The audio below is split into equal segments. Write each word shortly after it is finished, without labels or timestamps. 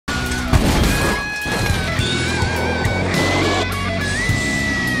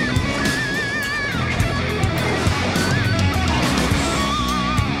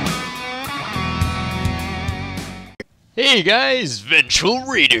Hey guys, Vengeful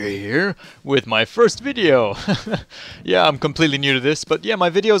Raider here with my first video. Yeah, I'm completely new to this, but yeah, my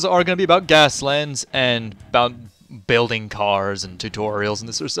videos are going to be about Gaslands and about building cars and tutorials and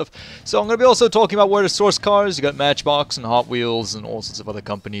this sort of stuff. So I'm going to be also talking about where to source cars. You got Matchbox and Hot Wheels and all sorts of other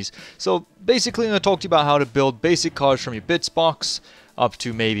companies. So basically I'm going to talk to you about how to build basic cars from your bits box up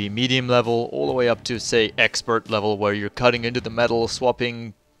to maybe medium level, all the way up to say expert level where you're cutting into the metal,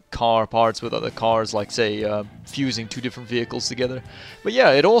 swapping car parts with other cars, like say fusing two different vehicles together. But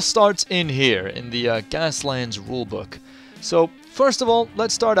yeah, it all starts in here in the Gaslands rulebook. So first of all,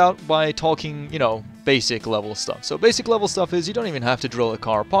 let's start out by talking, basic level stuff. So basic level stuff is you don't even have to drill a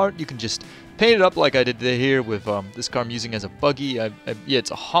car apart. You can just paint it up like I did here with this car I'm using as a buggy. Yeah,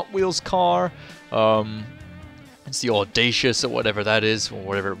 it's a Hot Wheels car. It's the Audacious or whatever that is, or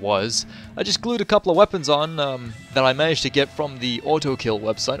whatever it was. I just glued a couple of weapons on that I managed to get from the Autokill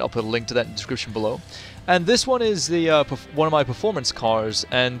website. I'll put a link to that in the description below. And this one is the one of my performance cars,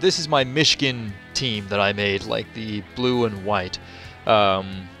 and this is my Michigan team that I made, like the blue and white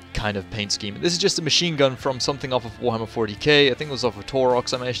kind of paint scheme. This is just a machine gun from something off of Warhammer 40k. I think it was off of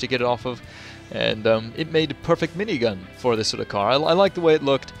Torox I managed to get it off of. And it made a perfect minigun for this sort of car. I like the way it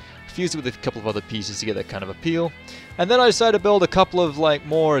looked. Fused it with a couple of other pieces to get that kind of appeal. And then I decided to build a couple of like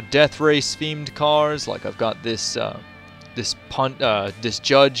more death race themed cars. Like I've got this this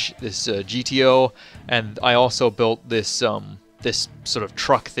Judge, this GTO, and I also built this this sort of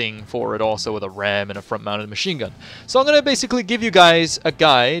truck thing for it also, with a ram and a front mounted machine gun. So I'm going to basically give you guys a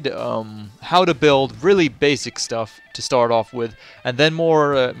guide how to build really basic stuff to start off with, and then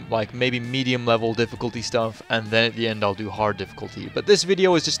more like maybe medium level difficulty stuff, and then at the end I'll do hard difficulty. But this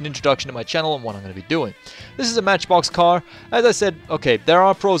video is just an introduction to my channel and what I'm going to be doing. This is a Matchbox car. As I said, okay, there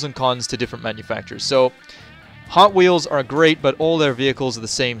are pros and cons to different manufacturers. So Hot Wheels are great, but all their vehicles are the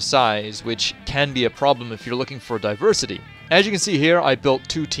same size, which can be a problem if you're looking for diversity. As you can see here, I built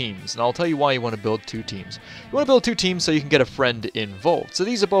two teams, and I'll tell you why you want to build two teams. You want to build two teams so you can get a friend involved. So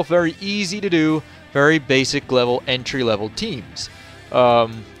these are both very easy to do, very basic level, entry level teams.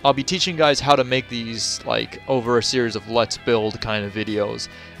 I'll be teaching guys how to make these like over a series of Let's Build kind of videos.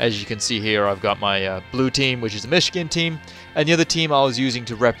 As you can see here, I've got my blue team, which is a Michigan team, and the other team I was using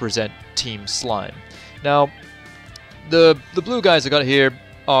to represent Team Slime. Now, the blue guys I got here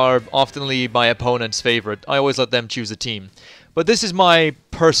are oftenly my opponent's favorite. I always let them choose a team. But this is my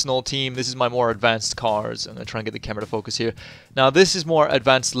personal team. This is my more advanced cars. I'm going to try and get the camera to focus here. Now, this is more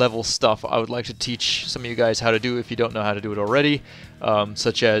advanced level stuff I would like to teach some of you guys how to do if you don't know how to do it already.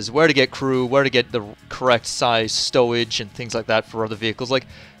 Such as where to get crew, where to get the correct size stowage, and things like that for other vehicles. Like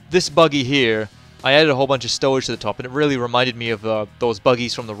this buggy here, I added a whole bunch of stowage to the top, and it really reminded me of those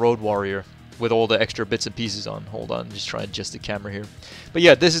buggies from the Road Warrior, with all the extra bits and pieces on. Hold on, just try and adjust the camera here. But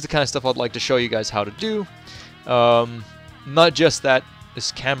yeah, this is the kind of stuff I'd like to show you guys how to do. Not just that,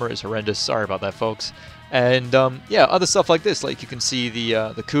 this camera is horrendous. Sorry about that, folks. And yeah, other stuff like this. Like you can see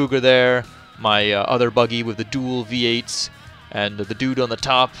the Cougar there, my other buggy with the dual V8s, and the dude on the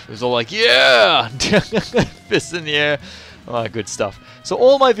top is all like, yeah! Fists in the air. Oh, good stuff. So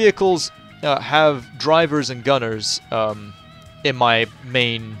all my vehicles have drivers and gunners in my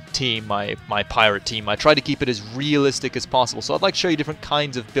main team, my pirate team. I try to keep it as realistic as possible. So I'd like to show you different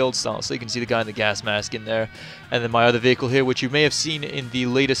kinds of build styles. So you can see the guy in the gas mask in there. And then my other vehicle here, which you may have seen in the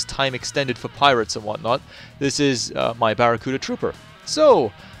latest time extended for pirates and whatnot. This is my Barracuda Trooper.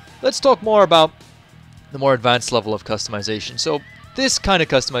 So let's talk more about the more advanced level of customization. So this kind of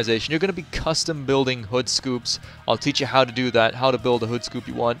customization, you're going to be custom building hood scoops. I'll teach you how to do that, how to build a hood scoop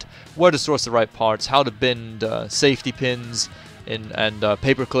you want, where to source the right parts, how to bend safety pins and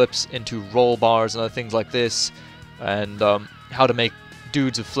paper clips into roll bars and other things like this, and how to make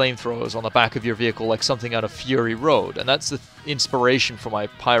dudes with flamethrowers on the back of your vehicle like something out of Fury Road. And that's the inspiration for my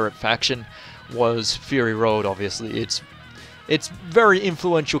pirate faction, was Fury Road. Obviously it's very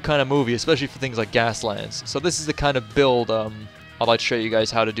influential kind of movie, especially for things like Gaslands. So this is the kind of build I'd like to show you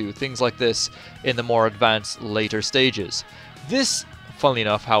guys how to do things like this in the more advanced later stages. This, funnily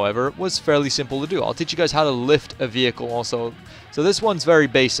enough, however, was fairly simple to do. I'll teach you guys how to lift a vehicle also. So this one's very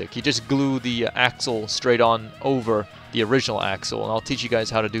basic. You just glue the axle straight on over the original axle, and I'll teach you guys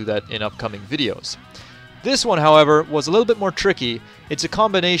how to do that in upcoming videos. This one, however, was a little bit more tricky. It's a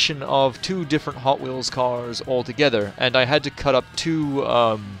combination of two different Hot Wheels cars all together, and I had to cut up two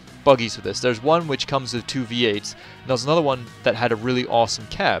buggies for this. There's one which comes with two V8s, and there's another one that had a really awesome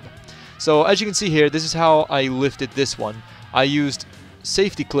cab. So as you can see here, this is how I lifted this one. I used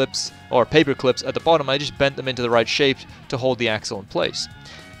safety clips or paper clips at the bottom. I just bent them into the right shape to hold the axle in place.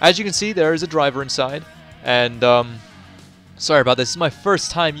 As you can see, there is a driver inside, and Sorry about this. This is my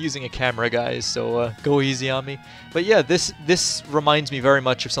first time using a camera, guys, so go easy on me. But yeah, this reminds me very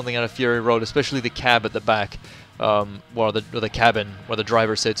much of something out of Fury Road, especially the cab at the back, where the cabin, where the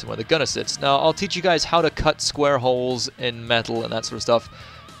driver sits and where the gunner sits. Now, I'll teach you guys how to cut square holes in metal and that sort of stuff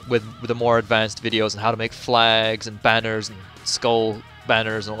with the more advanced videos, and how to make flags and banners and skull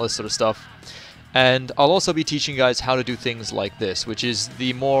banners and all this sort of stuff. And I'll also be teaching you guys how to do things like this, which is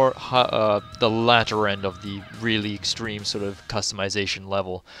the more the latter end of the really extreme sort of customization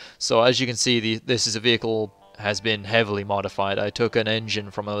level. So as you can see, this is a vehicle has been heavily modified. I took an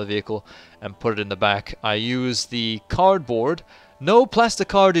engine from another vehicle and put it in the back. I used the cardboard. No plastic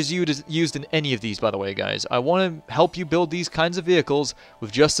card is used in any of these, by the way, guys. I want to help you build these kinds of vehicles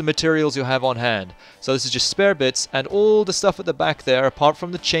with just the materials you have on hand. So this is just spare bits, and all the stuff at the back there, apart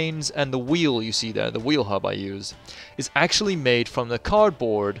from the chains and the wheel you see there, the wheel hub I use, is actually made from the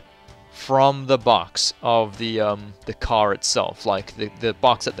cardboard from the box of the car itself, like the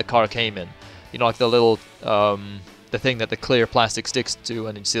box that the car came in. You know, like the little the thing that the clear plastic sticks to,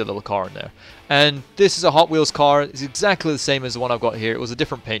 and you see the little car in there. And this is a Hot Wheels car. It's exactly the same as the one I've got here. It was a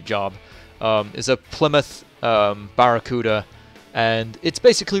different paint job. It's a Plymouth Barracuda, and it's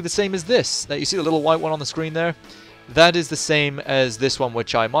basically the same as this. That you see the little white one on the screen there? That is the same as this one,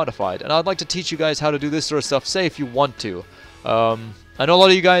 which I modified. And I'd like to teach you guys how to do this sort of stuff, say if you want to. I know a lot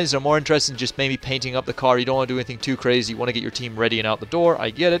of you guys are more interested in just maybe painting up the car. You don't want to do anything too crazy. You want to get your team ready and out the door. I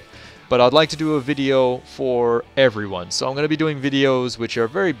get it. But I'd like to do a video for everyone. So I'm going to be doing videos which are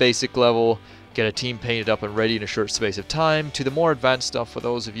very basic level, get a team painted up and ready in a short space of time, to the more advanced stuff for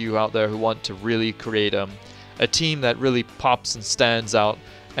those of you out there who want to really create a team that really pops and stands out.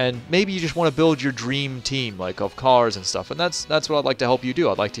 And maybe you just want to build your dream team, like of cars and stuff. And that's what I'd like to help you do.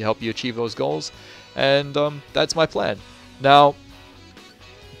 I'd like to help you achieve those goals. And that's my plan. Now,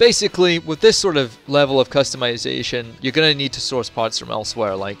 basically, with this sort of level of customization, you're going to need to source parts from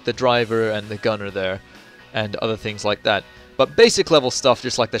elsewhere, like the driver and the gunner there, and other things like that. But basic level stuff,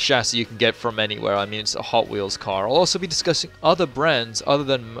 just like the chassis, you can get from anywhere. I mean, it's a Hot Wheels car. I'll also be discussing other brands other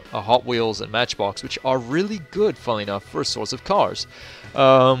than Hot Wheels and Matchbox, which are really good, funnily enough, for a source of cars.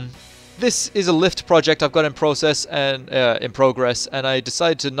 This is a lift project I've got in progress, and I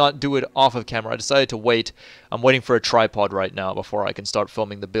decided to not do it off of camera. I decided to wait. I'm waiting for a tripod right now before I can start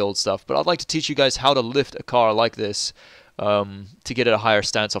filming the build stuff. But I'd like to teach you guys how to lift a car like this to get it a higher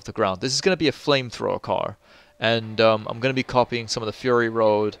stance off the ground. This is going to be a flamethrower car, and I'm going to be copying some of the Fury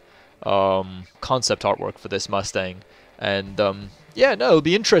Road concept artwork for this Mustang. And yeah, no, it'll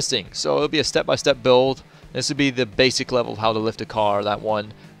be interesting. So it'll be a step-by-step build. This would be the basic level of how to lift a car, that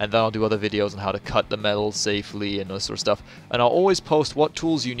one, and then I'll do other videos on how to cut the metal safely and this sort of stuff. And I'll always post what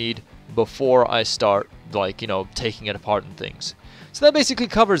tools you need before I start, like, you know, taking it apart and things. So that basically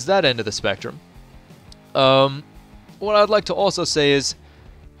covers that end of the spectrum. What I'd like to also say is,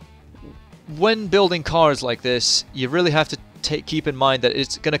 when building cars like this, you really have to keep in mind that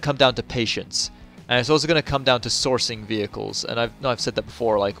it's going to come down to patience. And it's also going to come down to sourcing vehicles. And I've said that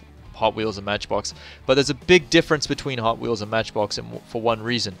before, like Hot Wheels and Matchbox, but there's a big difference between Hot Wheels and Matchbox, and for one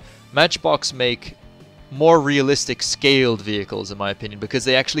reason. Matchbox make more realistic scaled vehicles, in my opinion, because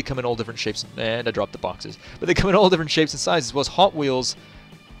they actually come in all different shapes, and I dropped the boxes, but they come in all different shapes and sizes, whereas Hot Wheels,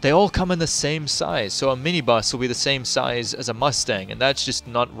 they all come in the same size. So a minibus will be the same size as a Mustang, and that's just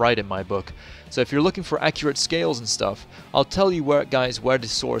not right in my book. So if you're looking for accurate scales and stuff, I'll tell you where to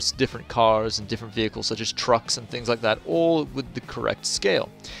source different cars and different vehicles, such as trucks and things like that, all with the correct scale.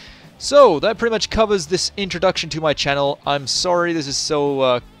 So, that pretty much covers this introduction to my channel. I'm sorry this is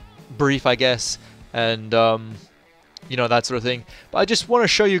so brief, I guess, and, you know, that sort of thing. But I just want to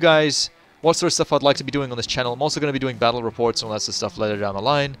show you guys what sort of stuff I'd like to be doing on this channel. I'm also going to be doing battle reports and all that sort of stuff later down the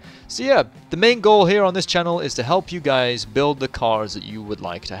line. So yeah, the main goal here on this channel is to help you guys build the cars that you would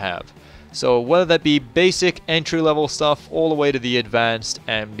like to have. So, whether that be basic, entry-level stuff, all the way to the advanced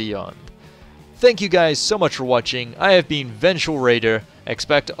and beyond. Thank you guys so much for watching. I have been Vengeful Raider.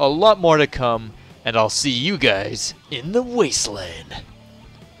 Expect a lot more to come, and I'll see you guys in the wasteland.